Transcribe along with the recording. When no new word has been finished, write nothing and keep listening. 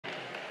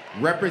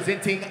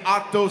representing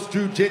Atos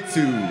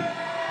Jiu-Jitsu,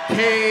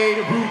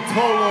 Kade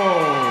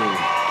Ruotolo.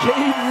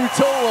 Kade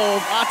Ruotolo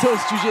of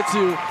Atos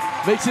Jiu-Jitsu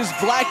makes his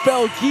black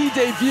belt gi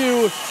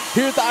debut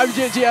here at the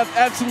IBJJF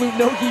Absolute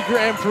No-Gi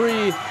Grand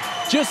Prix.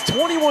 Just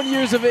 21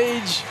 years of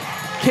age,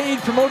 Kade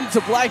promoted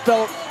to black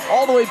belt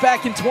all the way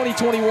back in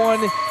 2021.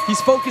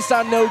 He's focused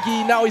on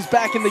no-gi, now he's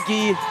back in the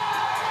gi.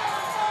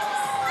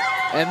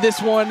 And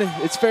this one,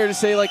 it's fair to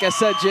say, like I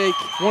said, Jake,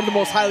 one of the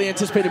most highly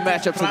anticipated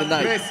matchups of the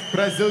night.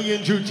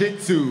 Brazilian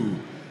Jiu-Jitsu,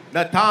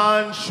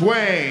 Natan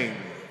Chueng.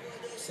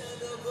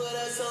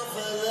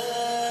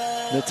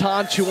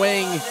 Natan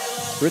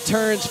Chueng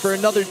returns for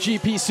another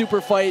GP super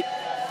fight.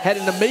 Had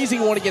an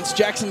amazing one against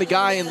Jackson the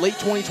Guy in late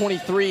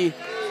 2023.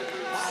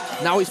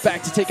 Now he's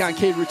back to take on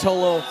Kade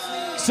Ruotolo.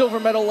 Silver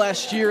medal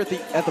last year at the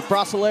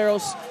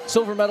Brasileiros,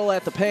 silver medal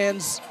at the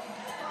Pans.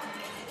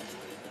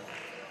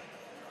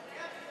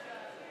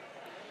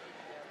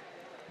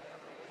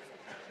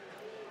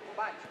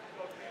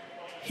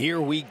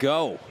 Here we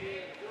go.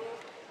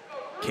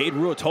 Kade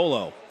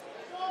Ruotolo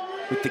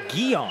with the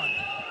gi on.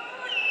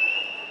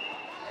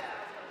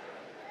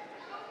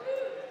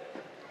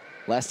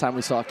 Last time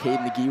we saw Kade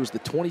in the gi was the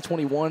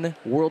 2021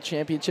 World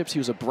Championships. He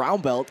was a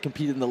brown belt,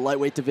 competed in the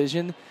lightweight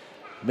division,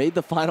 made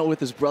the final with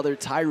his brother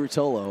Ty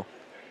Ruotolo.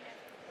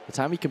 The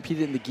time he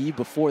competed in the gi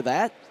before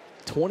that,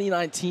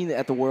 2019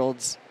 at the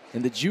Worlds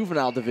in the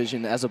juvenile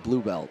division as a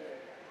blue belt.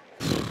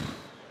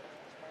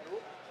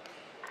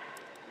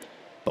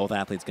 Both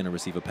athletes going to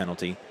receive a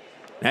penalty.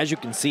 And as you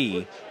can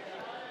see,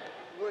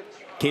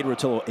 Kade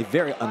Ruotolo, a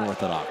very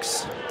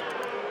unorthodox,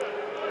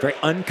 very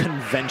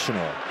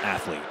unconventional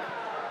athlete.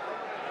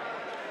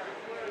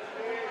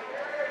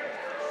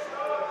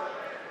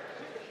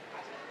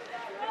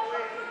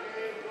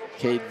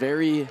 Kade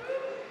very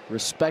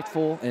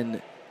respectful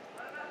and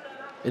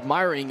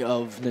admiring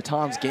of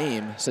Natan's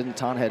game. Said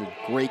Natan had a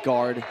great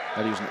guard,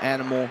 that he was an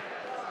animal.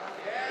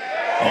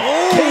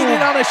 Oh! Kade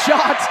in on a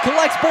shot,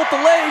 collects both the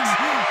legs,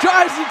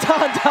 drives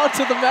Natan down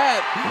to the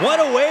mat. What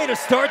a way to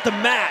start the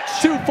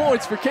match. 2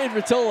 points for Kade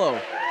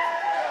Ruotolo.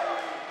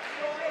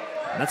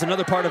 That's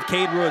another part of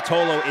Kade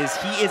Ruotolo is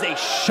he is a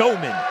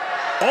showman,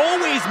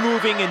 always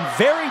moving in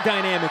very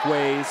dynamic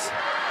ways.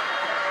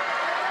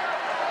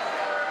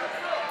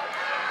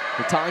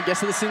 Natan gets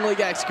to the single leg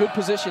X, good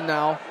position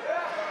now.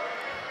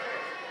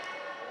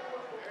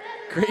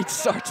 Great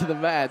start to the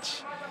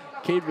match.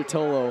 Kade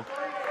Ruotolo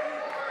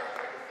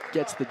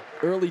gets the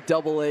early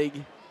double leg,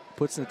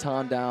 puts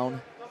Natan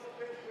down.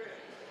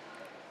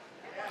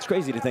 It's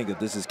crazy to think that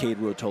this is Kade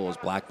Ruotolo's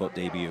black belt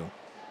debut.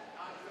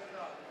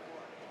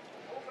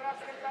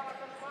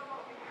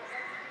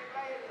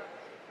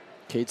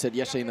 Kade said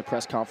yesterday in the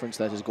press conference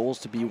that his goal is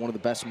to be one of the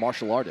best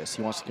martial artists.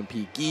 He wants to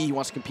compete gi, he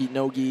wants to compete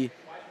no gi.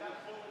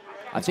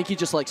 I think he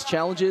just likes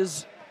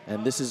challenges,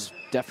 and this is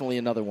definitely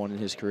another one in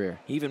his career.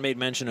 He even made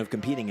mention of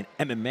competing in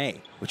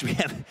MMA, which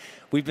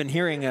we've been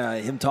hearing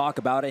him talk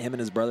about it. Him and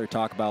his brother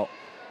talk about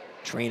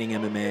training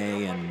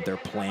MMA and their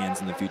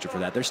plans in the future for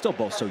that. They're still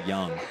both so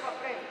young.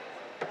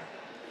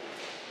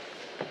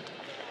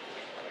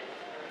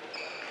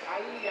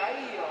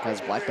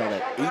 Guy's black belt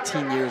at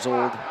 18 years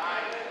old.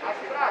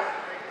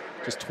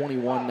 Just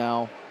 21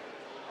 now.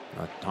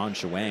 Natan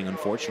Chueng,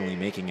 unfortunately,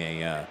 making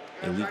a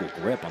illegal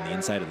grip on the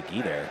inside of the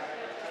gi there.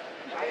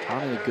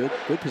 Natan in a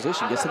good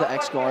position. Gets to the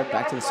X guard,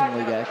 back to the single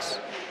leg X.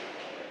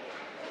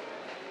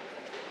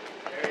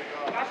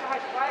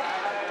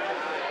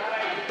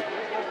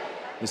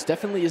 This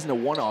definitely isn't a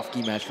one-off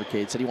gi match for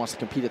Kade. Said he wants to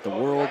compete at the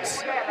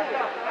Worlds.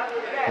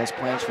 Has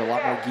plans for a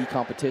lot more gi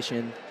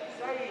competition,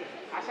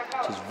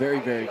 which is very,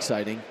 very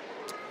exciting.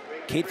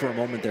 Kade, for a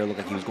moment there, looked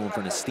like he was going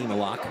for an Estima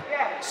lock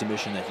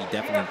submission that he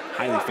definitely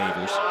highly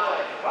favors.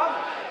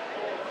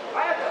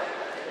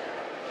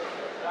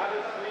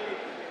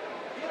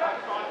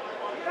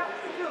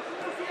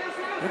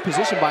 Good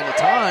position by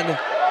Natan.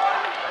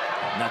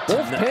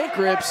 Both pant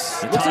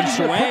grips. Looks like he's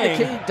going to put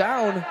the Kade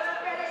down.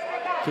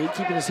 Kade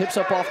keeping his hips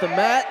up off the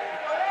mat.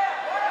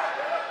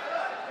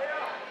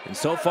 And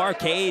so far,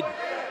 Kade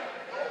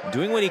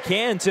doing what he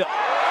can to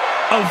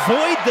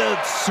avoid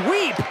the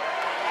sweep.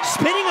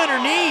 Spinning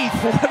underneath.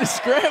 What a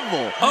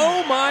scramble.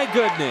 Oh my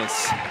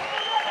goodness.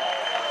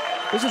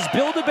 This is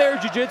Build-A-Bear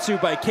Jiu-Jitsu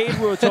by Kade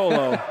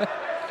Ruotolo.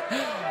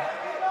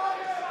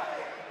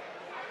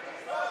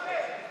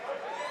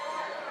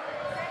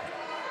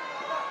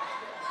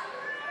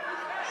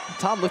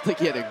 Tom looked like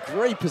he had a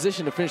great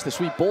position to finish the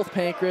sweep. Both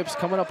pant grips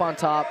coming up on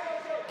top.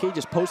 Kade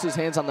just posted his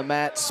hands on the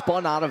mat,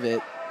 spun out of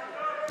it.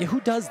 Yeah, who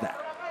does that?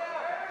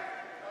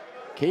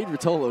 Kade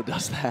Ruotolo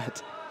does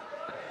that.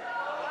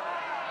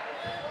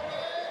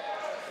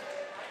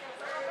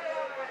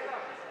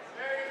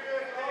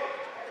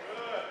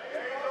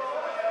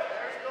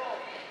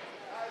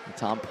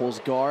 Tom pulls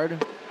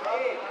guard,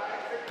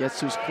 gets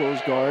to his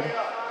closed guard.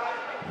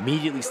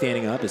 Immediately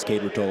standing up is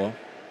Kade Ruotolo.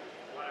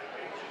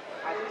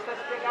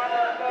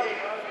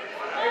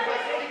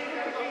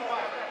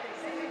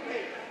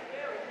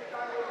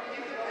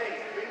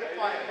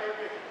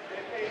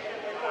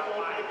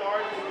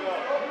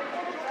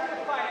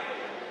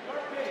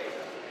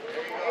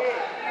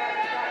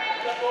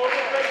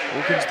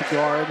 Opens the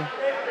guard.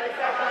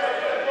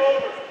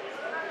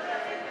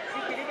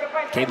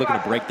 Kade looking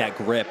to break that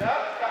grip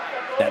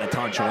that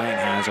Natan Chueng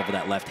has over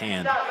that left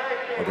hand,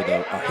 over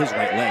his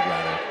right leg,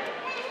 rather.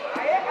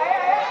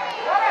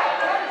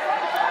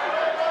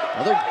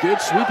 Another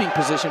good sweeping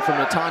position from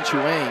Natan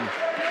Chueng.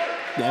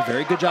 Yeah,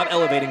 very good job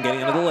elevating,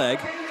 getting under the leg.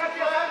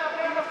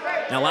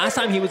 Now, last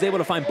time he was able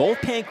to find both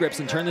pant grips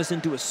and turn this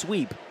into a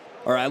sweep,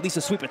 or at least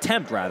a sweep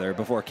attempt, rather,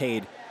 before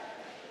Kade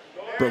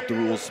broke the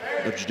rules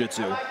of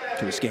Jiu-Jitsu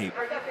to escape.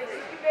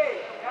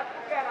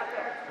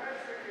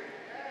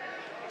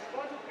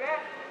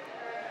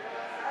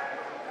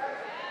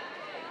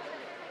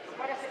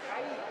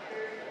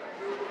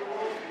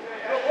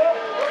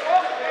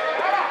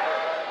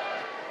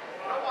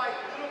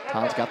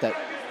 Natan's got that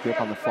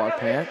grip on the far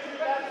pant,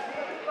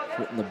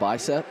 foot in the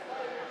bicep,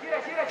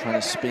 trying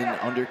to spin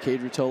under Kade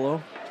Ruotolo.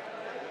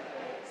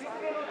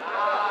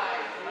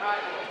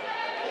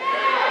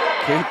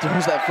 Kade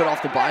throws that foot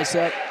off the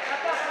bicep.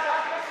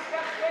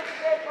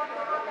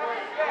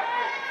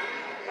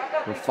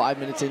 We're 5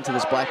 minutes into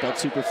this black belt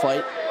super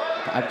fight,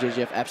 the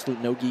IBJJF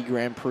Absolute No-Gi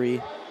Grand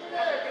Prix.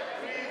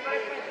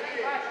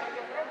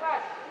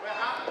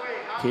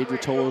 Kade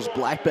Ruotolo's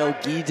black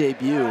belt gi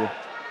debut.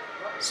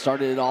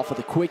 Started it off with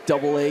a quick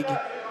double leg.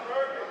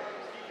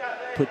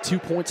 Put 2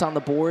 points on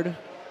the board. And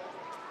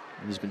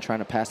he's been trying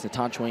to pass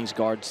Natan Chueng's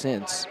guard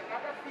since.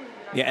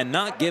 Yeah, and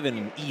not given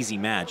an easy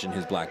match in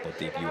his black belt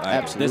debut either.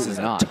 Absolutely this is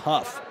not. A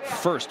tough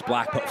first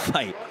black belt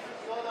fight.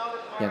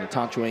 Yeah,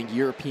 Natan Chueng,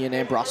 European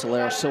and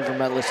Brasileiro silver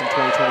medalist in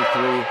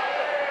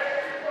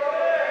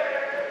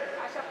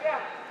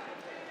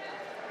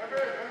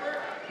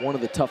 2023. One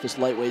of the toughest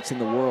lightweights in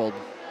the world.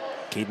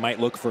 Kade might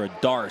look for a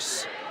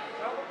Darce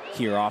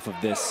here off of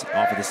this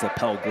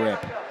lapel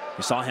grip.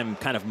 We saw him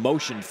kind of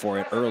motion for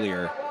it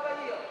earlier.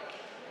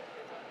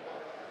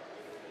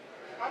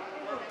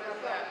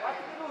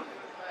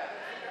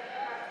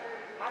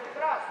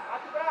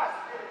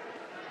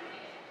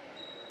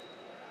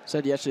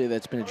 Said yesterday that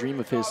it's been a dream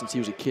of his since he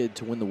was a kid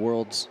to win the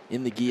Worlds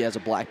in the gi as a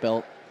black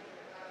belt.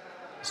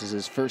 This is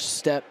his first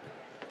step.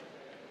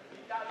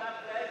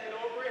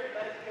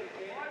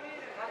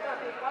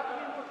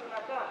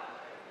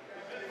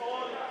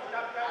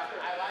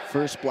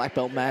 First black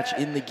belt match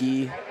in the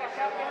gi.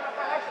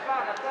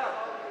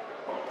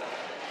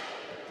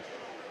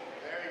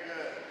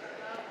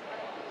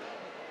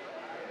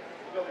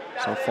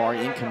 So far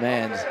in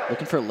command,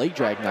 looking for a leg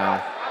drag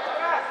now.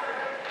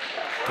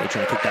 They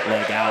trying to kick that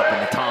leg out, but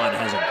Natan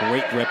has a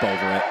great grip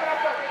over it.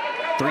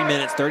 3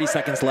 minutes, 30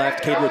 seconds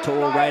left. Kade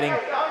Ruotolo riding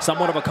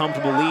somewhat of a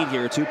comfortable lead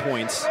here, 2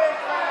 points.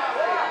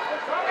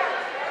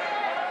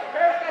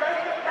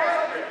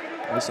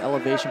 Nice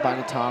elevation by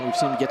Natan. We've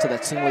seen him get to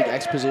that single leg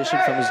X position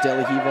from his De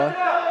La Riva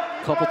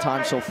a couple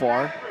times so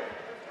far.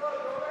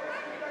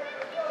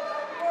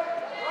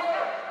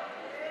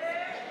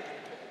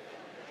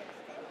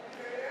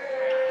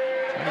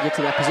 Trying to get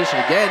to that position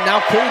again. Now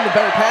Kade in the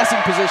better passing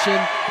position.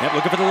 Yep,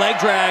 looking for the leg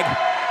drag.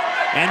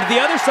 And to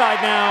the other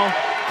side now.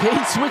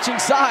 Kade switching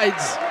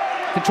sides.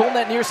 Controlling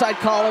that near side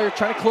collar,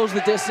 trying to close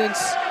the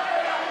distance.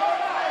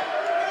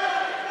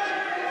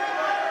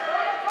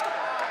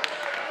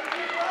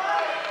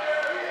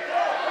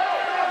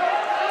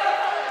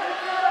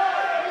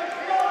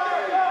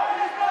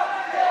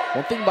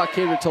 One thing about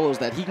Kade Ruotolo is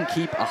that he can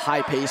keep a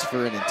high pace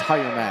for an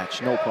entire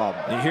match, no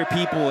problem. You hear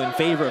people in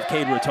favor of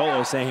Kade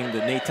Ruotolo saying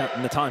that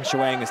Natan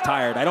Chueng is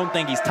tired. I don't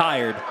think he's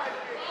tired,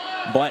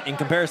 but in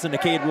comparison to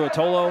Kade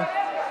Ruotolo,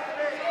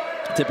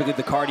 typically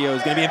the cardio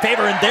is going to be in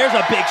favor, and there's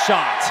a big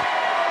shot.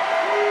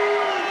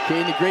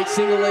 Kade in a great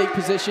single leg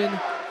position.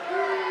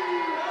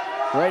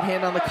 Right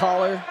hand on the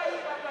collar.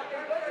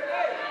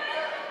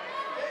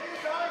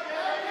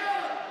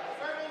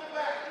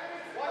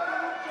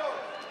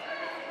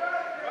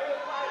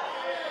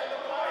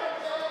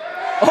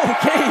 Oh,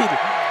 Kade!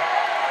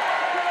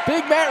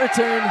 Big mat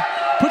return,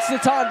 puts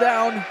Natan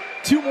down.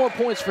 2 more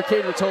points for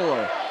Kade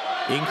Ruotolo.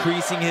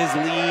 Increasing his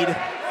lead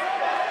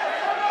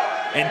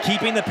and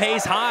keeping the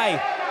pace high.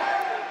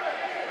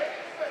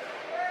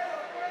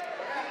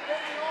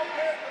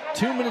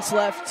 2 minutes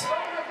left.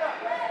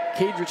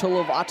 Kade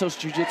Ruotolo of Atos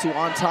Jiu-Jitsu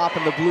on top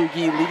in the blue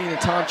gi, leading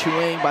Natan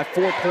Chueng by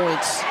 4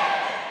 points.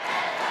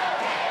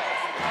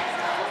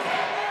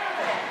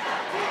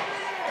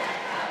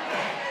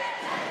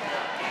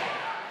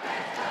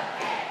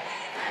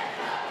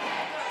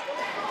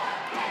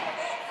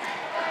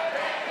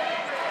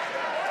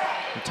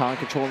 Natan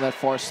controlling that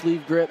far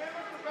sleeve grip.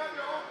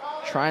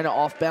 Trying to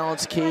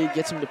off-balance Kade,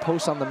 gets him to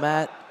post on the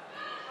mat.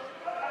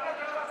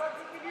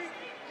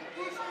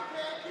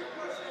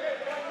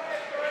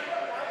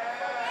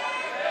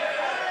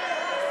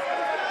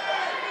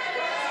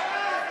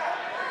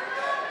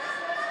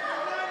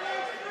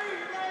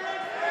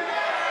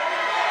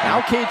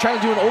 Now Kade trying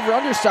to do an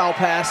over-under style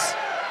pass.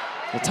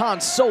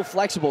 Natan's so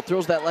flexible,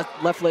 throws that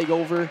left leg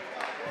over.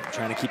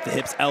 Trying to keep the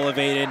hips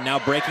elevated, now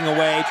breaking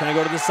away, trying to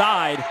go to the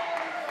side.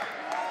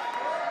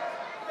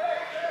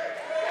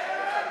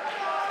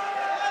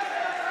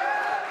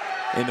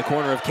 In the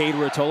corner of Kade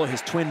Ruotolo,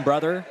 his twin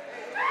brother,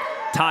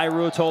 Ty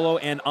Ruotolo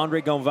and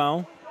Andre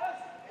Gonvin.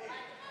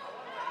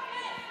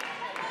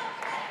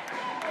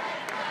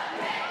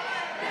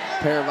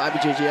 Pair of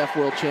IBJJF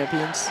world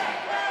champions.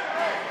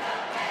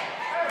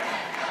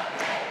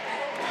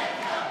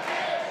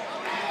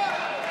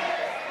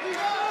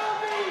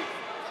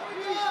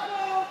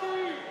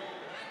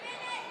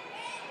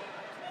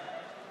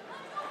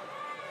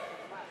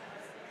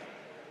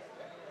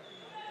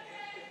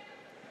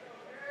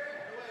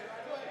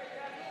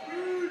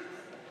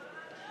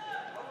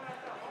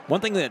 One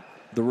thing that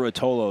the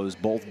Ruotolos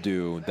both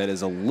do that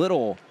is a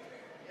little,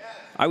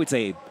 I would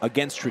say,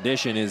 against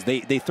tradition is they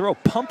throw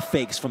pump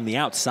fakes from the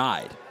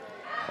outside.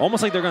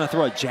 Almost like they're going to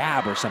throw a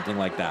jab or something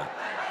like that.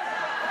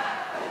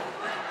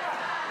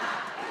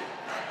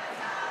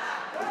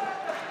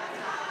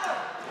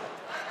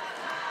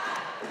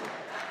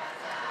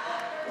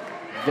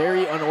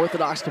 Very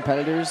unorthodox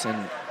competitors,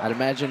 and I'd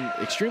imagine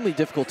extremely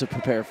difficult to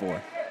prepare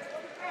for.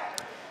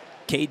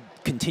 Kade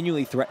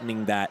continually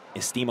threatening that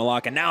Estima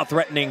lock, and now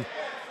threatening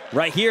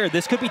right here.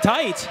 This could be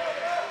tight.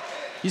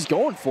 He's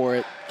going for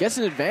it. Gets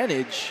an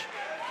advantage.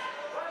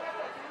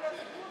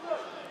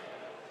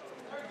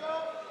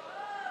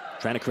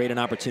 Trying to create an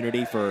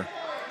opportunity for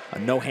a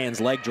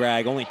no-hands leg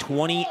drag. Only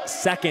 20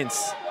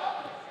 seconds.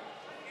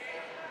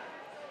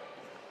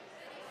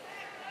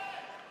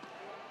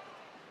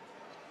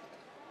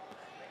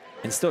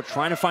 And still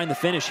trying to find the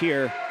finish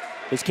here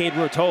is Kade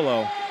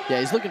Ruotolo. Yeah,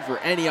 he's looking for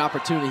any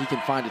opportunity he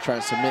can find to try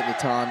to submit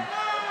Natan.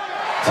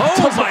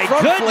 Oh my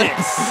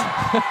goodness!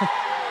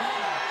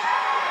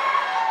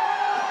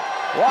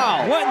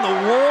 Wow. What in the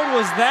world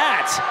was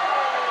that?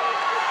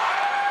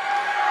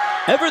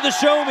 Ever the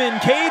showman,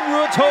 Kade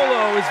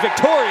Ruotolo is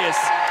victorious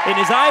in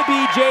his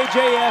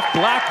IBJJF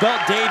black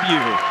belt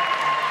debut.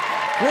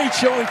 Great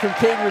showing from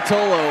Kade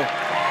Ruotolo.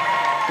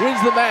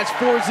 Wins the match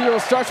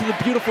 4-0, starts with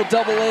a beautiful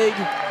double leg.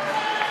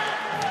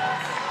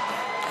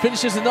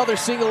 Finishes another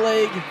single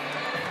leg.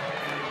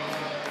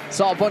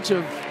 Saw a bunch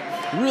of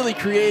really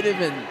creative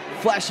and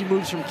flashy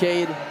moves from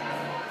Kade,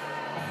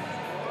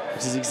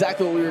 which is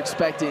exactly what we were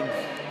expecting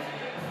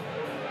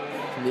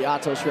from the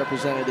Atos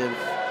representative.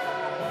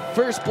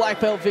 First black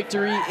belt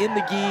victory in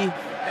the gi.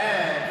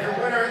 And your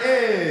winner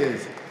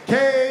is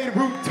Kade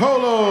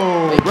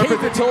Ruotolo. And Kade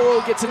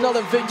Ruotolo gets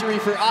another victory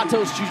for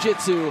Atos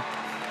Jiu-Jitsu,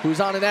 who's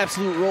on an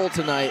absolute roll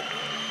tonight.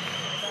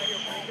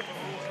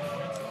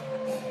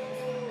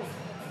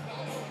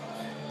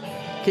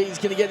 Kade's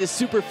gonna get his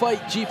Super Fight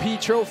GP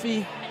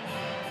trophy.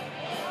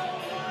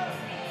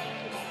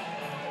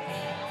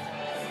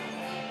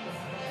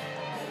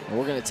 And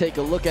we're gonna take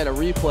a look at a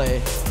replay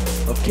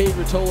of Kade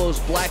Ruotolo's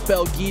black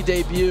belt gi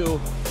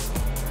debut.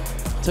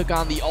 Took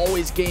on the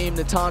always game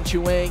Natan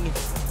Chueng.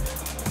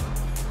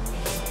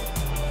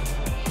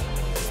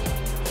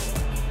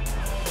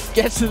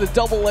 Gets to the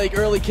double leg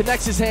early,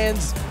 connects his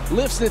hands,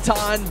 lifts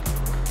Natan,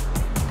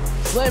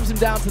 slams him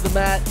down to the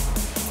mat.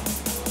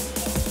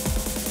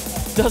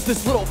 Does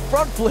this little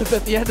front flip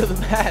at the end of the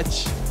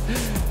match.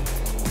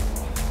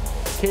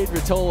 Kade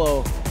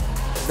Ruotolo,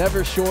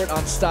 never short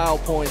on style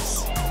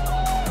points.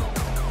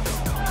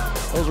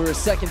 Those were his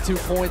second 2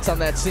 points on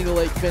that single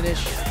leg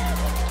finish.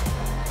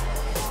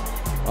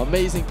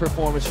 Amazing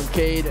performance from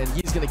Kade, and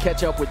he's gonna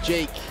catch up with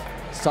Jake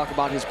to talk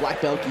about his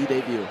black belt gi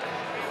debut.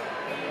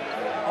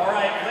 All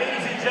right,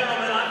 ladies and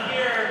gentlemen, I'm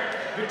here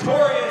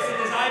victorious in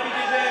his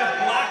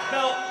IBJJF black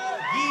belt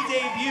gi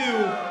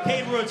debut,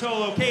 Kade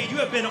Ruotolo. Kade, you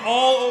have been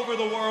all over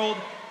the world.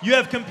 You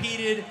have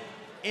competed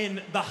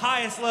in the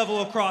highest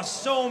level across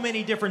so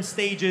many different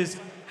stages.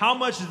 How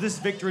much does this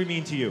victory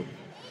mean to you?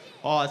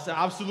 Oh, it's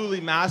absolutely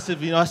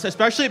massive, you know,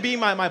 especially being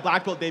my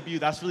black belt debut.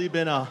 That's really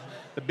been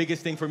the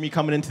biggest thing for me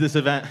coming into this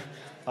event.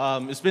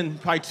 It's been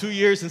probably 2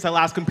 years since I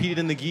last competed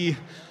in the gi.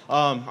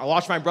 I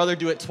watched my brother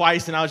do it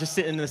twice, and I was just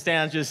sitting in the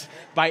stands just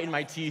biting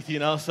my teeth, you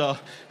know, so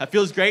it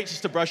feels great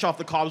just to brush off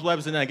the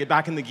cobwebs and then get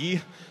back in the gi.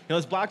 You know,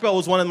 this black belt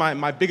was one of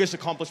my biggest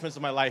accomplishments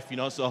of my life, you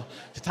know, so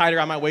to tie it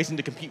around my waist and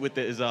to compete with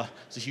it is a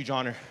huge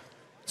honor.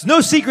 It's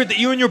no secret that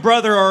you and your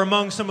brother are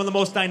among some of the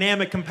most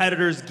dynamic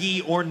competitors,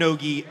 gi or no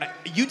gi.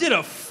 You did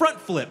a front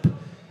flip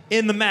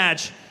in the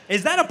match.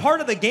 Is that a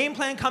part of the game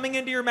plan coming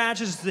into your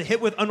matches, to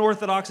hit with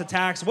unorthodox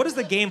attacks? What is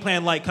the game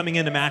plan like coming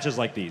into matches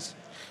like these?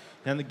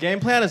 And the game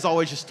plan is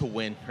always just to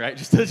win, right?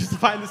 Just to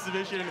find the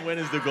submission and win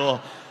is the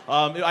goal.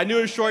 I knew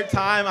in a short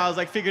time, I was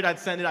like, figured I'd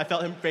send it. I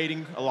felt him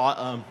fading a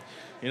lot.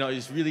 You know,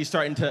 he's really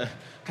starting to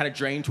kind of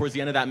drain towards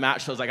the end of that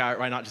match. So I was like, all right,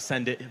 why not just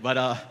send it?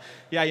 But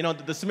yeah, you know,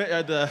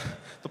 the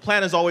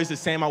plan is always the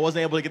same. I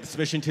wasn't able to get the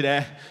submission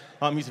today.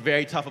 He's a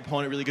very tough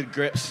opponent, really good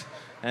grips.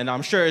 And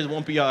I'm sure it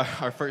won't be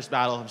our first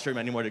battle. I'm sure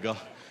many more to go.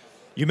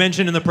 You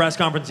mentioned in the press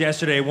conference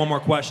yesterday, one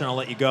more question, I'll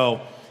let you go.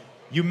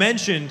 You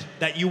mentioned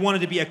that you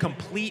wanted to be a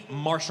complete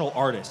martial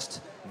artist.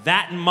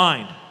 That in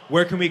mind,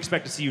 where can we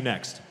expect to see you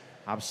next?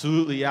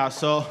 Absolutely, yeah.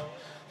 So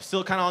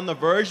still kind of on the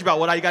verge about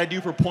what I got to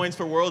do for points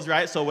for Worlds,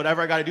 right? So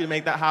whatever I got to do to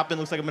make that happen,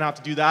 looks like I'm going to have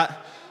to do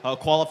that,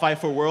 qualify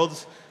for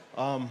Worlds.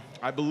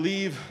 I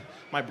believe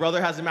my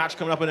brother has a match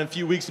coming up in a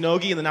few weeks,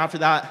 Nogi, and then after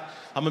that,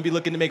 I'm going to be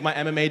looking to make my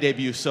MMA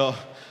debut. So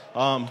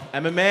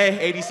MMA,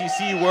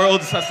 ADCC,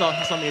 Worlds, that's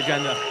on the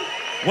agenda.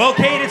 Well,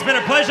 Kade, it's been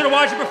a pleasure to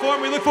watch you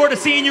perform. We look forward to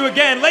seeing you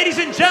again. Ladies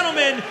and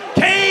gentlemen,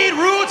 Kade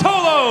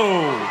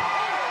Ruotolo.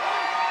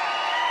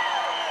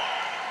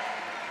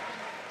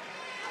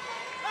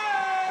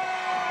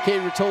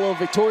 Kade Ruotolo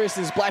victorious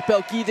in his black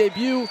belt gi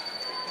debut.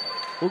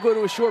 We'll go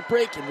to a short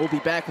break and we'll be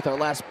back with our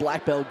last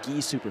black belt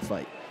gi super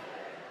fight.